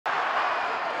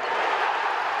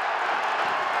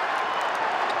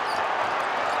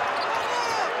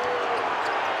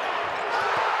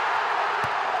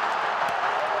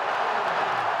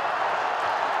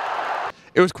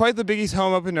It was quite the Big East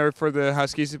home opener for the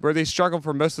Huskies, where they struggled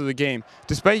for most of the game.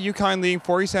 Despite UConn leading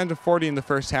 47-40 in the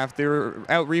first half, they were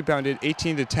out-rebounded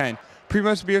 18-10.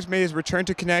 Primoz Spears made his return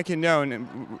to Connecticut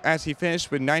known as he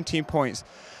finished with 19 points.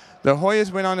 The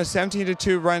Hoyas went on a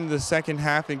 17-2 run in the second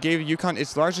half and gave UConn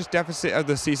its largest deficit of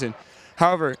the season.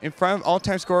 However, in front of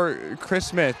all-time scorer Chris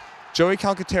Smith, Joey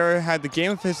Calcaterra had the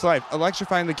game of his life,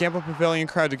 electrifying the Gampel Pavilion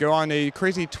crowd to go on a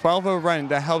crazy 12-0 run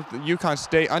that helped UConn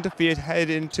stay undefeated head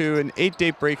into an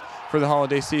 8-day break for the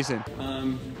holiday season.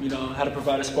 Had to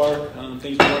provide a spark.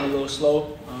 Things were going a little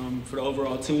slow for the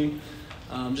overall team.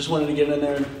 Just wanted to get in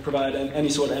there and provide any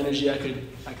sort of energy I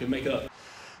could make up.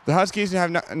 The Huskies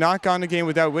have not gone a game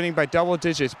without winning by double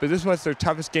digits, but this was their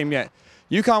toughest game yet.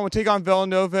 UConn will take on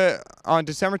Villanova on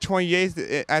December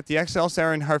 28th at the XL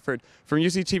Center in Hartford. From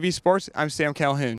UCTV Sports, I'm Sam Calhoun.